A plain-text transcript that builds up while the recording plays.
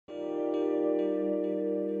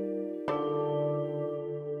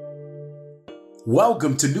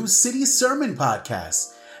Welcome to New City Sermon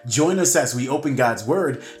Podcast. Join us as we open God's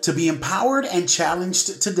Word to be empowered and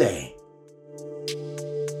challenged today.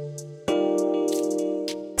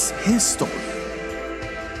 It's his story.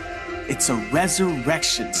 It's a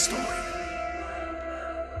resurrection story.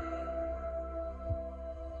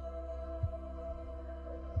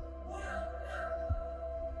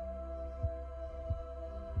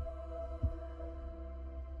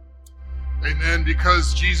 Amen.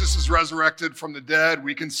 Because Jesus is resurrected from the dead,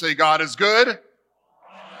 we can say God is good.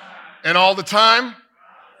 And all the time.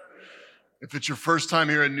 If it's your first time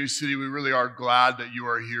here in New City, we really are glad that you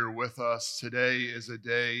are here with us. Today is a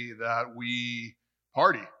day that we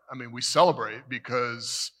party. We celebrate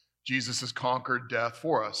because Jesus has conquered death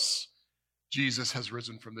for us. Jesus has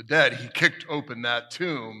risen from the dead. He kicked open that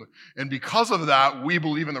tomb. And because of that, we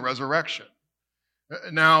believe in the resurrection.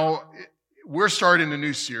 Now, we're starting a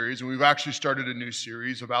new series, and we've actually started a new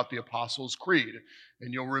series about the Apostles' Creed.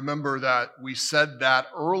 And you'll remember that we said that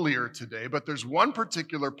earlier today, but there's one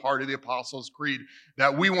particular part of the Apostles' Creed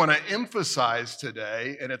that we want to emphasize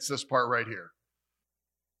today, and it's this part right here.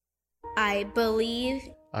 I believe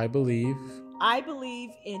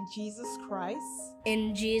in Jesus Christ.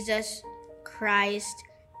 In Jesus Christ,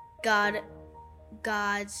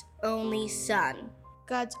 God's only Son.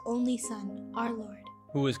 God's only Son, our Lord.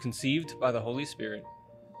 Who was conceived by the Holy Spirit,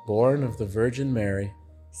 born of the Virgin Mary,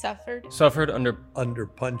 suffered under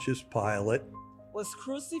Pontius Pilate, was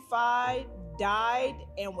crucified, died,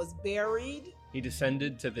 and was buried. He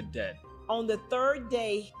descended to the dead. On the third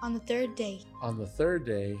day,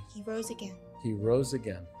 he rose again. He rose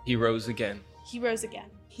again. He rose again. He rose again.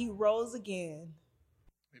 He rose again.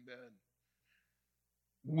 Amen.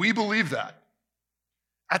 We believe that.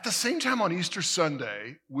 At the same time, on Easter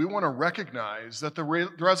Sunday, we want to recognize that the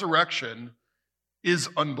resurrection is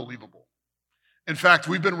unbelievable. In fact,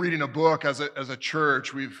 we've been reading a book as a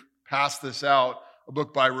church. We've passed this out, a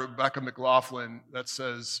book by Rebecca McLaughlin that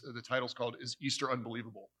says, the title's called, Is Easter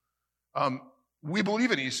Unbelievable? We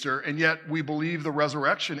believe in Easter, and yet we believe the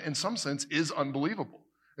resurrection, in some sense, is unbelievable.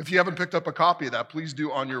 If you haven't picked up a copy of that, please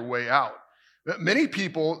do on your way out. Many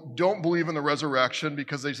people don't believe in the resurrection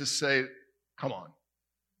because they just say, come on.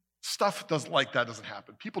 Stuff like that doesn't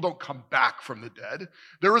happen. People don't come back from the dead.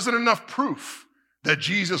 There isn't enough proof that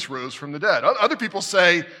Jesus rose from the dead. Other people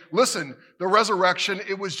say, listen, the resurrection,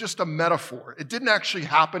 it was just a metaphor. It didn't actually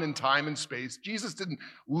happen in time and space. Jesus didn't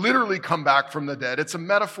literally come back from the dead. It's a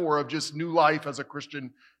metaphor of just new life as a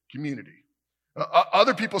Christian community.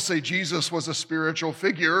 Other people say Jesus was a spiritual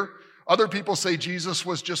figure. Other people say Jesus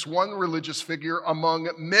was just one religious figure among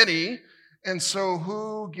many. And so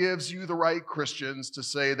who gives you the right, Christians, to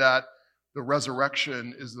say that the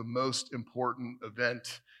resurrection is the most important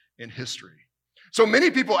event in history? So many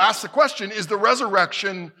people ask the question, is the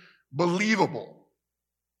resurrection believable?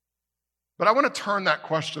 But I want to turn that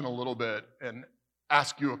question a little bit and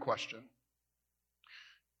ask you a question.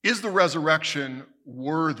 Is the resurrection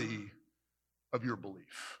worthy of your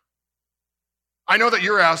belief? I know that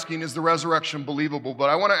you're asking, is the resurrection believable? But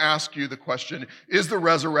I want to ask you the question, is the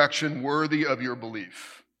resurrection worthy of your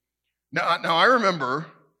belief? Now I remember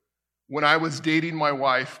when I was dating my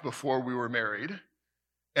wife before we were married,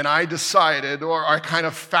 and I decided, or I kind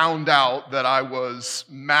of found out that I was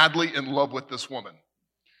madly in love with this woman.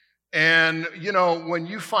 And, when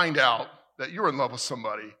you find out that you're in love with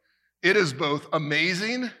somebody, it is both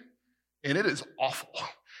amazing and it is awful.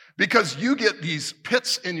 Because you get these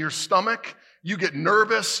pits in your stomach, you get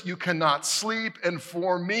nervous, you cannot sleep. And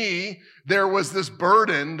for me, there was this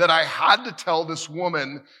burden that I had to tell this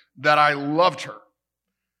woman that I loved her.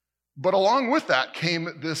 But along with that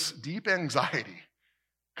came this deep anxiety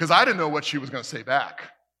because I didn't know what she was going to say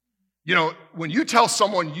back. When you tell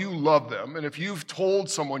someone you love them, and if you've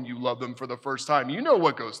told someone you love them for the first time, you know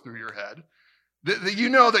what goes through your head. You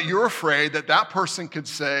know that you're afraid that that person could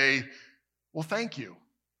say, well, thank you.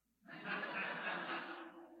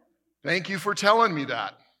 Thank you for telling me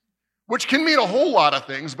that, which can mean a whole lot of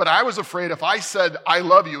things, but I was afraid if I said, I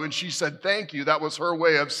love you, and she said, thank you, that was her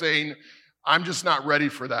way of saying, I'm just not ready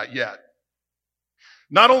for that yet.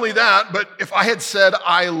 Not only that, but if I had said,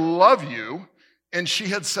 I love you, and she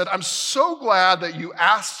had said, I'm so glad that you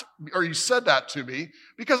asked, or you said that to me,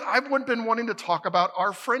 because I've been wanting to talk about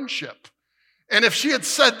our friendship. And if she had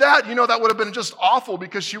said that, that would have been just awful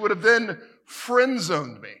because she would have then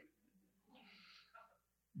friend-zoned me.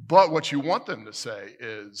 But what you want them to say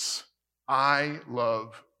is, I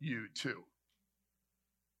love you too.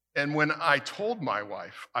 And when I told my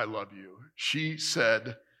wife, I love you, she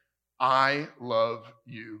said, I love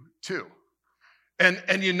you too. And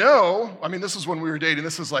this is when we were dating.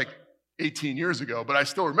 This is like 18 years ago, but I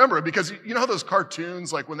still remember it because you know how those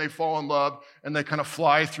cartoons, like when they fall in love and they kind of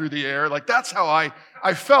fly through the air? Like that's how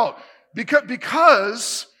I felt.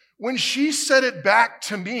 Because when she said it back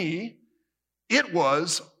to me, it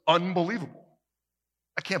was unbelievable.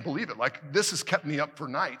 I can't believe it. Like, this has kept me up for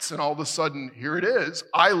nights. And all of a sudden, here it is.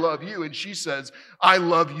 I love you. And she says, I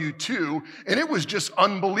love you too. And it was just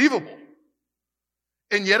unbelievable.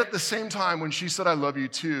 And yet at the same time, when she said, I love you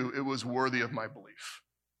too, it was worthy of my belief.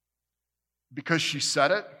 Because she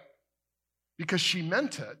said it, because she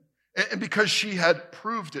meant it, and because she had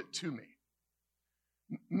proved it to me.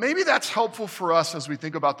 Maybe that's helpful for us as we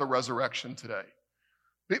think about the resurrection today.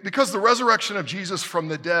 Because the resurrection of Jesus from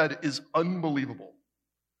the dead is unbelievable.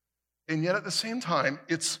 And yet at the same time,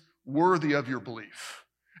 it's worthy of your belief.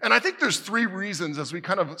 And I think there's three reasons as we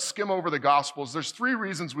kind of skim over the Gospels, there's three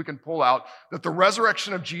reasons we can pull out that the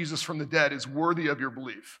resurrection of Jesus from the dead is worthy of your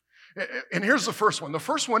belief. And here's the first one. The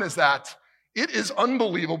first one is that it is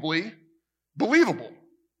unbelievably believable.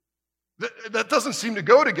 That doesn't seem to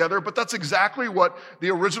go together, but that's exactly what the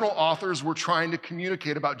original authors were trying to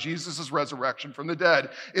communicate about Jesus' resurrection from the dead.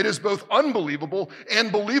 It is both unbelievable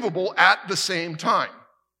and believable at the same time.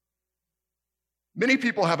 Many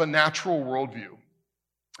people have a natural worldview.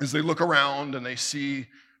 As they look around and they see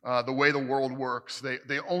the way the world works,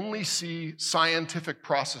 they only see scientific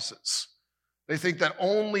processes. They think that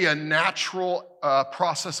only a natural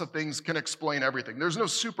process of things can explain everything. There's no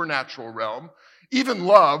supernatural realm. Even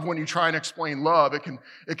love, when you try and explain love, it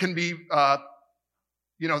can be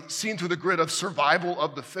seen through the grid of survival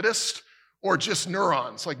of the fittest or just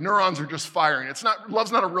neurons. Like neurons are just firing.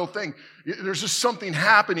 Love's not a real thing. There's just something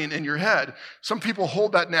happening in your head. Some people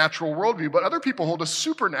hold that natural worldview, but other people hold a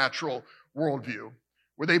supernatural worldview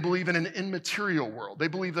where they believe in an immaterial world. They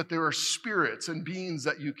believe that there are spirits and beings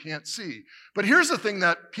that you can't see. But here's the thing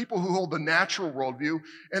that people who hold the natural worldview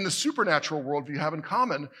and the supernatural worldview have in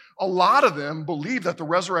common. A lot of them believe that the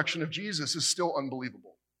resurrection of Jesus is still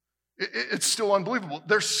unbelievable. It's still unbelievable.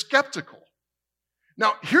 They're skeptical.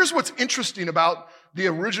 Now, here's what's interesting about the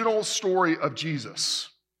original story of Jesus.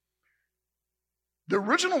 The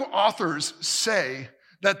original authors say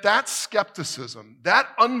that skepticism, that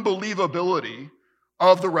unbelievability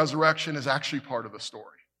of the resurrection is actually part of the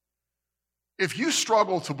story. If you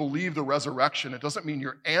struggle to believe the resurrection, it doesn't mean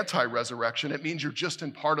you're anti-resurrection. It means you're just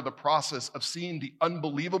in part of the process of seeing the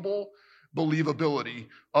unbelievable believability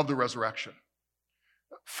of the resurrection.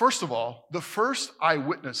 First of all, the first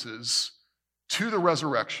eyewitnesses to the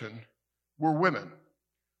resurrection were women.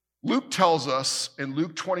 Luke tells us in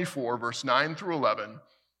Luke 24, verse 9 through 11,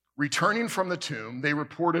 returning from the tomb, they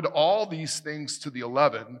reported all these things to the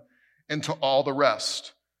 11 and to all the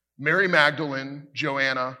rest. Mary Magdalene,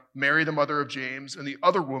 Joanna, Mary the mother of James, and the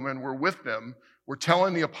other woman were with them, were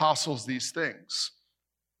telling the apostles these things.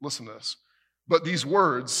 Listen to this. But these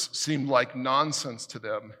words seemed like nonsense to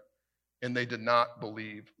them, and they did not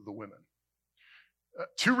believe the women.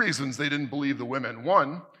 Two reasons they didn't believe the women.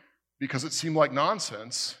 One, because it seemed like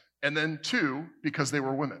nonsense, and then two, because they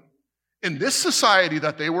were women. In this society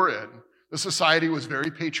that they were in, the society was very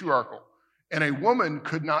patriarchal, and a woman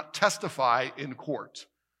could not testify in court.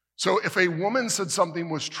 So if a woman said something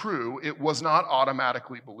was true, it was not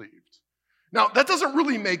automatically believed. Now, that doesn't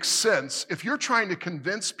really make sense if you're trying to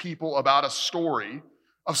convince people about a story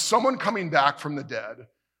of someone coming back from the dead.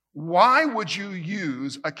 Why would you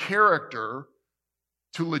use a character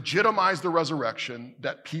to legitimize the resurrection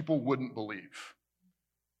that people wouldn't believe?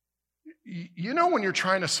 You know, when you're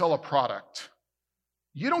trying to sell a product,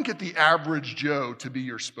 you don't get the average Joe to be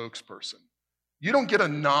your spokesperson. You don't get a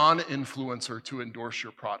non-influencer to endorse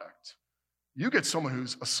your product. You get someone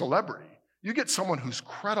who's a celebrity. You get someone who's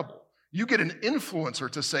credible. You get an influencer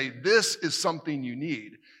to say, this is something you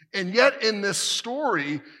need. And yet in this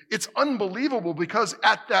story, it's unbelievable because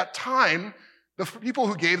at that time, the people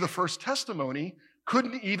who gave the first testimony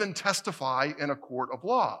couldn't even testify in a court of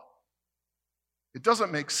law. It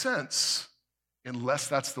doesn't make sense unless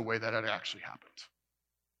that's the way that it actually happened.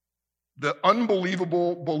 The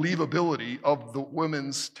unbelievable believability of the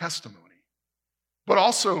women's testimony, but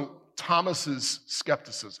also Thomas's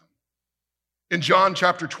skepticism. In John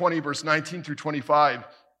chapter 20, verse 19 through 25,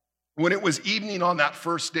 when it was evening on that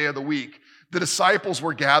first day of the week, the disciples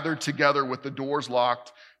were gathered together with the doors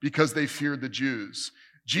locked because they feared the Jews.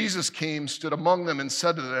 Jesus came, stood among them, and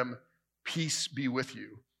said to them, "Peace be with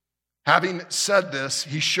you." Having said this,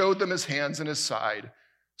 he showed them his hands and his side.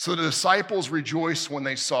 So the disciples rejoiced when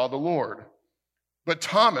they saw the Lord. But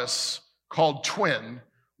Thomas, called Twin,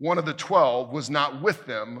 one of the 12, was not with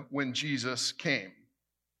them when Jesus came.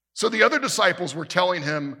 So the other disciples were telling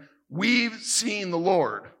him, "We've seen the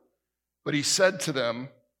Lord." But he said to them,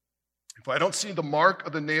 if I don't see the mark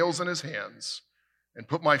of the nails in his hands and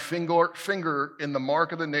put my finger in the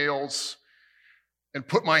mark of the nails and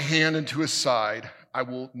put my hand into his side, I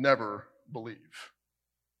will never believe.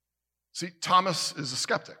 See, Thomas is a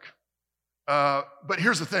skeptic. But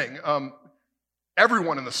here's the thing.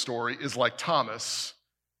 Everyone in the story is like Thomas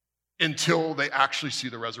until they actually see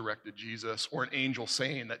the resurrected Jesus or an angel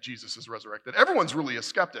saying that Jesus is resurrected. Everyone's really a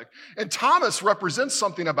skeptic. And Thomas represents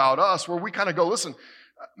something about us where we kind of go, listen,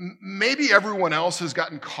 maybe everyone else has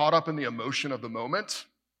gotten caught up in the emotion of the moment.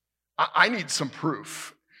 I need some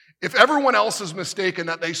proof. If everyone else is mistaken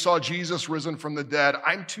that they saw Jesus risen from the dead,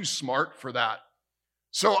 I'm too smart for that.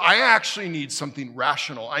 So I actually need something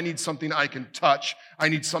rational. I need something I can touch. I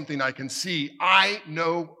need something I can see. I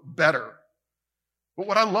know better. But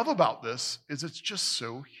what I love about this is it's just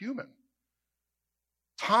so human.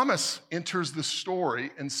 Thomas enters the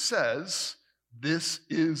story and says, this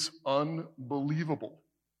is unbelievable.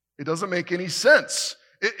 It doesn't make any sense.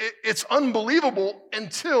 It's unbelievable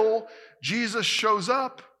until Jesus shows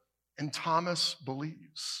up and Thomas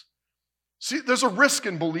believes. See, there's a risk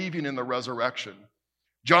in believing in the resurrection.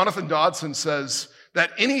 Jonathan Dodson says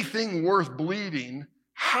that anything worth believing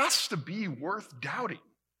has to be worth doubting.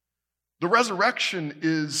 The resurrection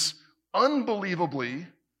is unbelievably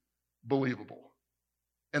believable.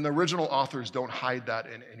 And the original authors don't hide that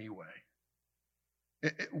in any way.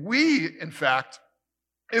 We, in fact,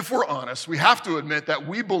 if we're honest, we have to admit that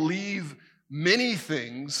we believe many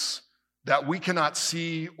things that we cannot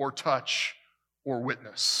see or touch or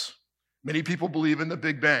witness. Many people believe in the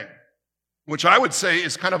Big Bang, which I would say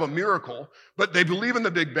is kind of a miracle, but they believe in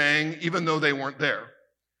the Big Bang even though they weren't there.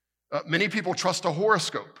 Many people trust a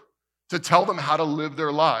horoscope to tell them how to live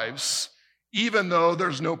their lives, even though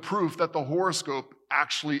there's no proof that the horoscope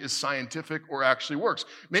actually is scientific or actually works.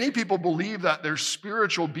 Many people believe that there's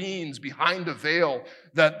spiritual beings behind a veil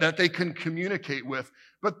that they can communicate with,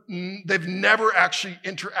 but they've never actually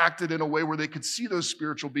interacted in a way where they could see those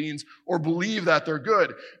spiritual beings or believe that they're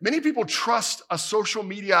good. Many people trust a social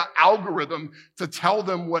media algorithm to tell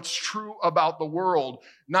them what's true about the world,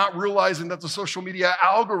 not realizing that the social media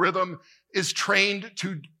algorithm is trained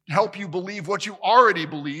to help you believe what you already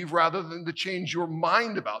believe rather than to change your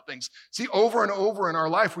mind about things. See, over and over in our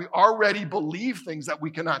life, we already believe things that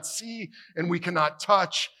we cannot see and we cannot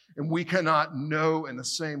touch and we cannot know in the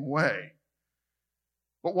same way.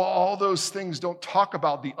 But while all those things don't talk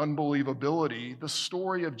about the unbelievability, the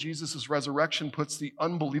story of Jesus' resurrection puts the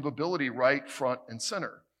unbelievability right front and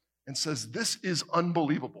center and says, this is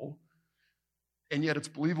unbelievable, and yet it's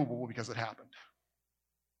believable because it happened.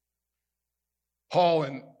 Paul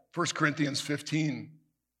in 1 Corinthians 15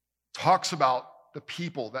 talks about the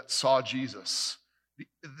people that saw Jesus,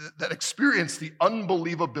 that experienced the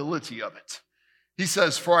unbelievability of it. He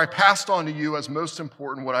says, for I passed on to you as most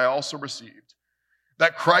important what I also received,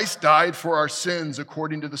 that Christ died for our sins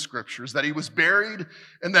according to the Scriptures, that he was buried,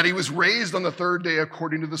 and that he was raised on the third day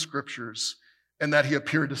according to the Scriptures, and that he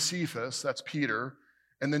appeared to Cephas, that's Peter,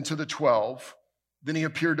 and then to the 12. Then he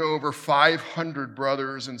appeared to over 500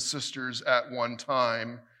 brothers and sisters at one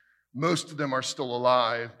time. Most of them are still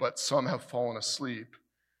alive, but some have fallen asleep.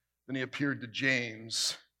 Then he appeared to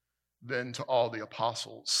James, then to all the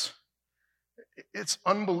apostles. It's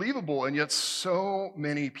unbelievable, and yet so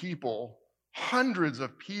many people, hundreds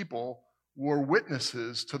of people, were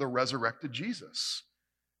witnesses to the resurrected Jesus.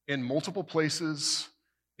 In multiple places,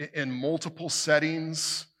 in multiple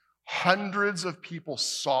settings, hundreds of people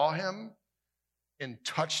saw him and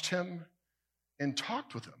touched him and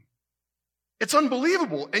talked with him. It's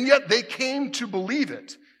unbelievable, and yet they came to believe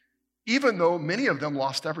it, even though many of them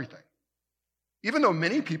lost everything. Even though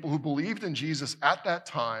many people who believed in Jesus at that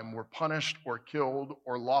time were punished or killed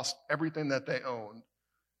or lost everything that they owned,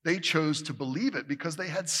 they chose to believe it because they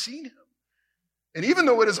had seen him. And even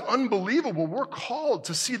though it is unbelievable, we're called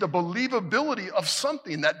to see the believability of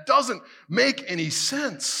something that doesn't make any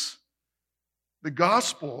sense. The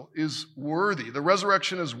gospel is worthy. The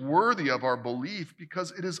resurrection is worthy of our belief because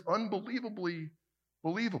it is unbelievably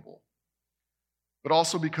believable, but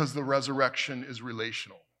also because the resurrection is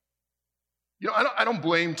relational. You know, I don't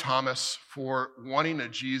blame Thomas for wanting a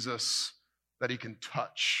Jesus that he can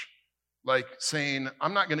touch, like saying,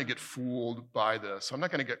 I'm not going to get fooled by this. I'm not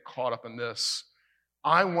going to get caught up in this.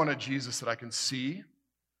 I want a Jesus that I can see.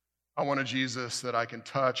 I want a Jesus that I can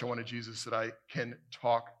touch. I want a Jesus that I can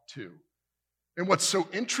talk to. And what's so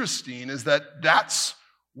interesting is that that's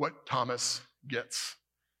what Thomas gets.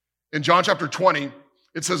 In John chapter 20,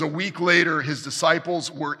 it says, a week later, his disciples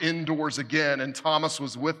were indoors again, and Thomas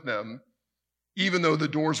was with them. Even though the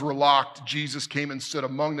doors were locked, Jesus came and stood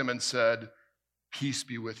among them and said, peace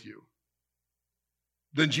be with you.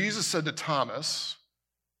 Then Jesus said to Thomas,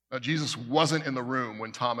 now Jesus wasn't in the room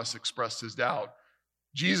when Thomas expressed his doubt.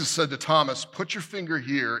 Jesus said to Thomas, put your finger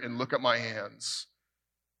here and look at my hands.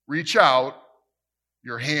 Reach out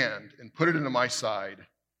your hand and put it into my side.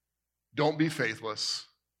 Don't be faithless,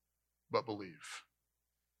 but believe.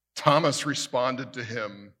 Thomas responded to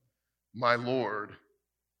him, my Lord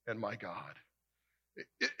and my God.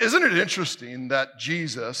 Isn't it interesting that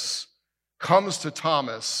Jesus comes to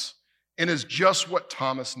Thomas and is just what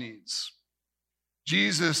Thomas needs?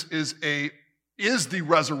 Jesus is the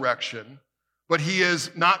resurrection, but he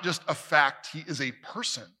is not just a fact, he is a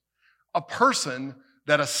person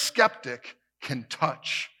that a skeptic can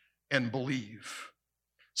touch and believe.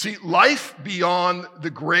 See, life beyond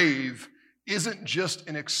the grave isn't just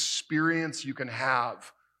an experience you can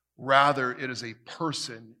have. Rather, it is a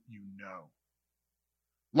person you know.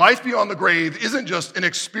 Life beyond the grave isn't just an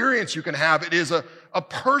experience you can have. It is a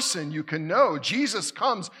person you can know. Jesus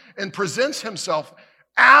comes and presents himself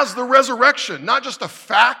as the resurrection, not just a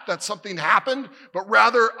fact that something happened, but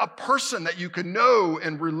rather a person that you can know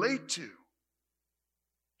and relate to.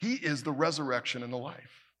 He is the resurrection and the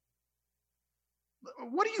life.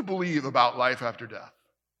 What do you believe about life after death?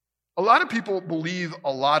 A lot of people believe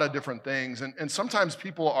a lot of different things, and sometimes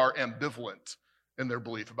people are ambivalent in their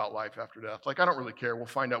belief about life after death. Like, I don't really care. We'll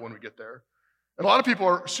find out when we get there. And a lot of people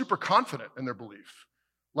are super confident in their belief.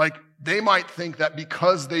 Like, they might think that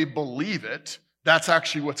because they believe it, that's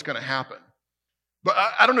actually what's going to happen. But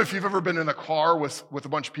I don't know if you've ever been in a car with a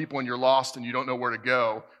bunch of people and you're lost and you don't know where to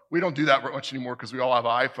go. We don't do that much anymore because we all have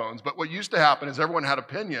iPhones. But what used to happen is everyone had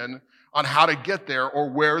opinion on how to get there or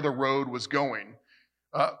where the road was going.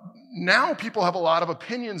 Now people have a lot of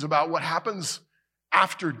opinions about what happens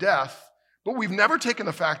after death, but we've never taken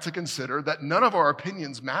the fact to consider that none of our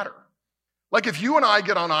opinions matter. Like if you and I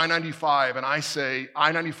get on I-95 and I say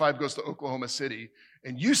I-95 goes to Oklahoma City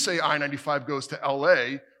and you say I-95 goes to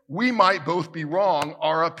LA, we might both be wrong.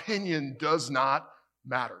 Our opinion does not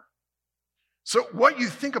matter. So what you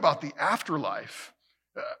think about the afterlife,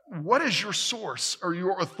 what is your source or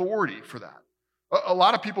your authority for that? A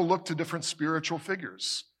lot of people look to different spiritual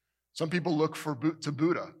figures. Some people look to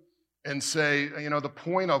Buddha and say, the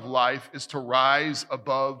point of life is to rise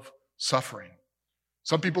above suffering.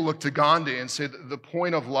 Some people look to Gandhi and say that the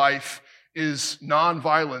point of life is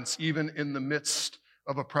nonviolence, even in the midst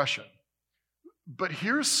of oppression. But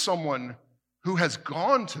here's someone who has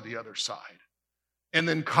gone to the other side and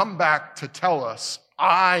then come back to tell us,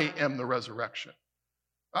 I am the resurrection.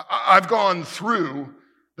 I've gone through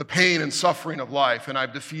the pain and suffering of life, and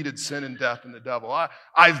I've defeated sin and death and the devil.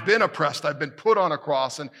 I've been oppressed. I've been put on a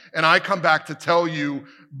cross, and I come back to tell you,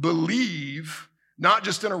 believe, not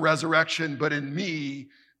just in a resurrection, but in me,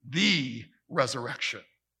 the resurrection.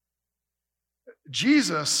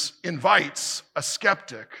 Jesus invites a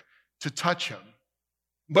skeptic to touch him,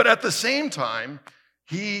 but at the same time,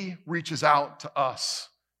 he reaches out to us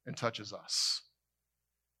and touches us.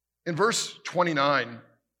 In verse 29,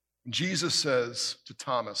 Jesus says to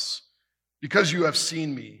Thomas, because you have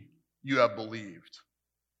seen me, you have believed.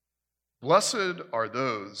 Blessed are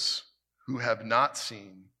those who have not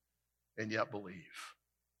seen and yet believe.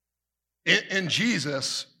 In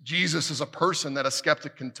Jesus is a person that a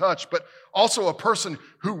skeptic can touch, but also a person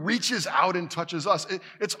who reaches out and touches us.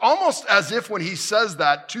 It's almost as if when he says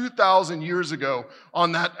that 2,000 years ago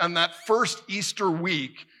on that first Easter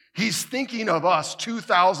week, he's thinking of us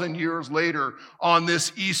 2,000 years later on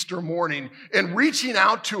this Easter morning and reaching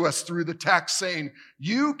out to us through the text saying,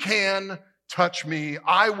 you can touch me.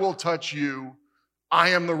 I will touch you. I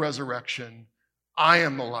am the resurrection. I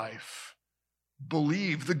am the life.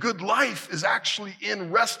 Believe. The good life is actually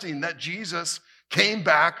in resting that Jesus came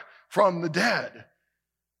back from the dead.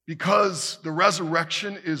 Because the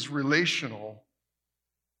resurrection is relational,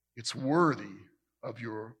 it's worthy of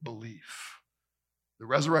your belief. The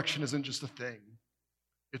resurrection isn't just a thing.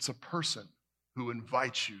 It's a person who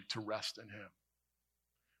invites you to rest in him.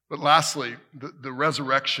 But lastly, the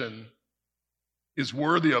resurrection is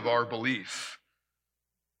worthy of our belief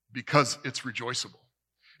because it's rejoiceable.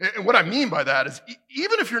 And what I mean by that is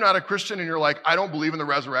even if you're not a Christian and you're like, I don't believe in the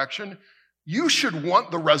resurrection, you should want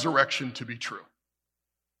the resurrection to be true.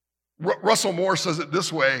 Russell Moore says it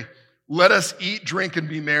this way, let us eat, drink, and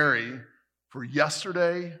be merry, for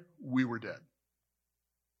yesterday we were dead.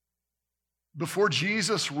 Before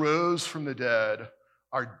Jesus rose from the dead,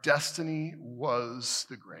 our destiny was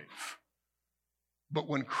the grave. But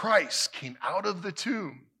when Christ came out of the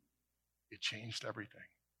tomb, it changed everything.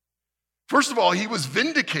 First of all, he was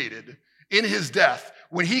vindicated in his death.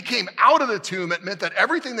 When he came out of the tomb, it meant that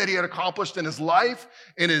everything that he had accomplished in his life,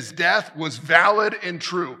 in his death, was valid and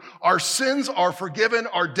true. Our sins are forgiven.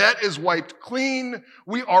 Our debt is wiped clean.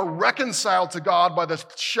 We are reconciled to God by the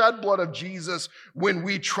shed blood of Jesus when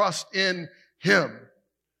we trust in him.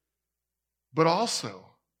 But also,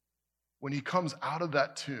 when he comes out of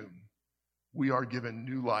that tomb, we are given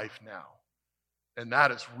new life now. And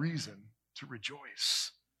that is reason to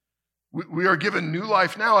rejoice. We are given new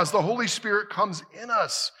life now as the Holy Spirit comes in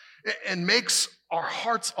us and makes our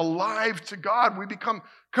hearts alive to God. We become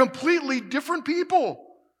completely different people,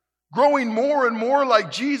 growing more and more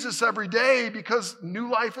like Jesus every day because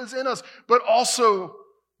new life is in us, but also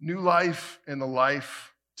new life in the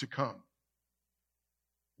life to come.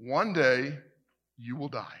 One day, you will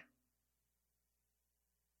die,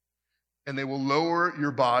 and they will lower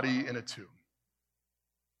your body in a tomb.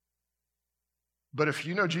 But if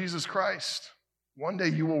you know Jesus Christ, one day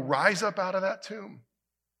you will rise up out of that tomb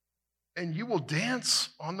and you will dance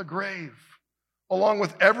on the grave along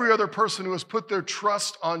with every other person who has put their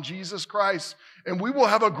trust on Jesus Christ. And we will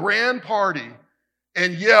have a grand party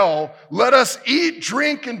and yell, "Let us eat,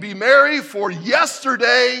 drink, and be merry, for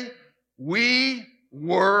yesterday we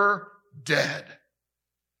were dead."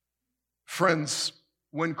 Friends,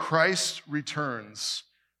 when Christ returns,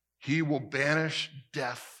 he will banish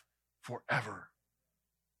death forever.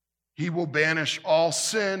 He will banish all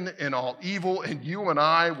sin and all evil, and you and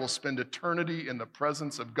I will spend eternity in the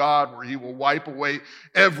presence of God, where he will wipe away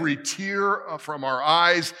every tear from our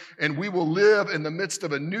eyes, and we will live in the midst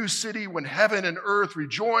of a new city when heaven and earth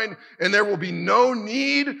rejoin, and there will be no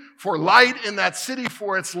need for light in that city,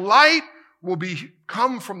 for its light will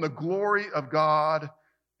come from the glory of God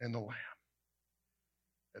and the Lamb.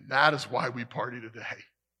 And that is why we party today.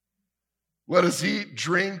 Let us eat,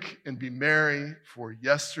 drink, and be merry, for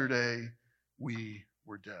yesterday we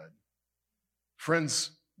were dead.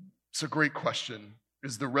 Friends, it's a great question.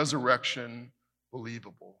 Is the resurrection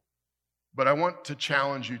believable? But I want to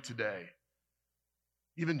challenge you today.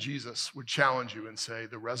 Even Jesus would challenge you and say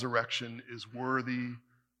the resurrection is worthy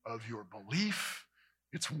of your belief.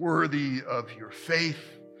 It's worthy of your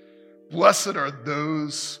faith. Blessed are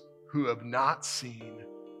those who have not seen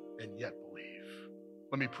and yet believe.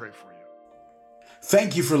 Let me pray for you.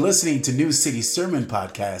 Thank you for listening to New City Sermon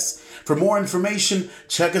Podcast. For more information,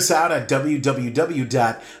 check us out at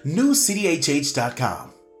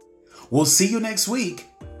www.newcityhh.com. We'll see you next week.